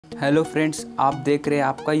Hello friends, आप देख रहे हैं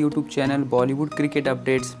आपका YouTube channel Bollywood cricket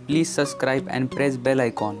updates. Please subscribe and press bell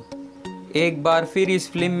icon. एक बार फिर इस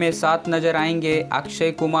फिल्म में साथ नजर आएंगे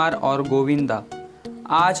अक्षय कुमार और गोविंदा।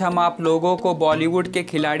 आज हम आप लोगों को बॉलीवुड के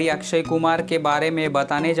खिलाड़ी अक्षय कुमार के बारे में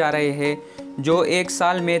बताने जा रहे हैं, जो एक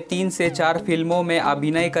साल में 3 से 4 फिल्मों में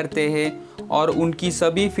अभिनय करते हैं और उनकी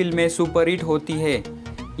सभी फिल्में सुपरहिट होती है।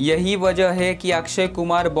 यही वजह है कि अक्षय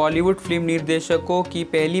कुमार बॉलीवुड फिल्म निर्देशकों की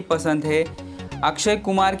पहली पसंद है। अक्षय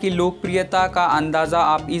कुमार की लोकप्रियता का अंदाज़ा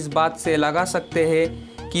आप इस बात से लगा सकते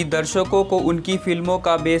हैं कि दर्शकों को उनकी फिल्मों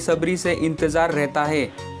का बेसब्री से इंतज़ार रहता है।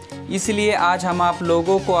 इसलिए आज हम आप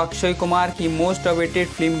लोगों को अक्षय कुमार की most awaited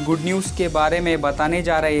film good news के बारे में बताने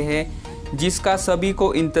जा रहे हैं, जिसका सभी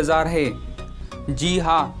को इंतज़ार है। जी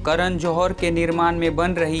हाँ, करण जौहर के निर्माण में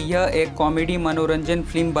बन रही यह एक कॉमेडी मनोरंजन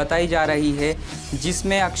फिल्म बताई जा रही है,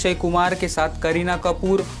 जिसमें अक्षय कुमार के साथ करीना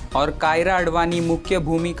कपूर और कायरा आडवाणी मुख्य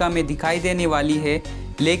भूमिका में दिखाई देने वाली है।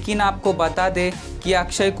 लेकिन आपको बता दें कि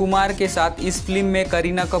अक्षय कुमार के साथ इस फिल्म में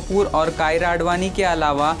करीना कपूर और कायरा आडवाणी के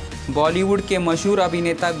अलावा बॉलीवुड के मशहूर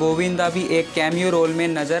अभिनेता गोविंदा भी एक कैमियो रोल में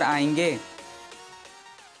नजर आएंगे।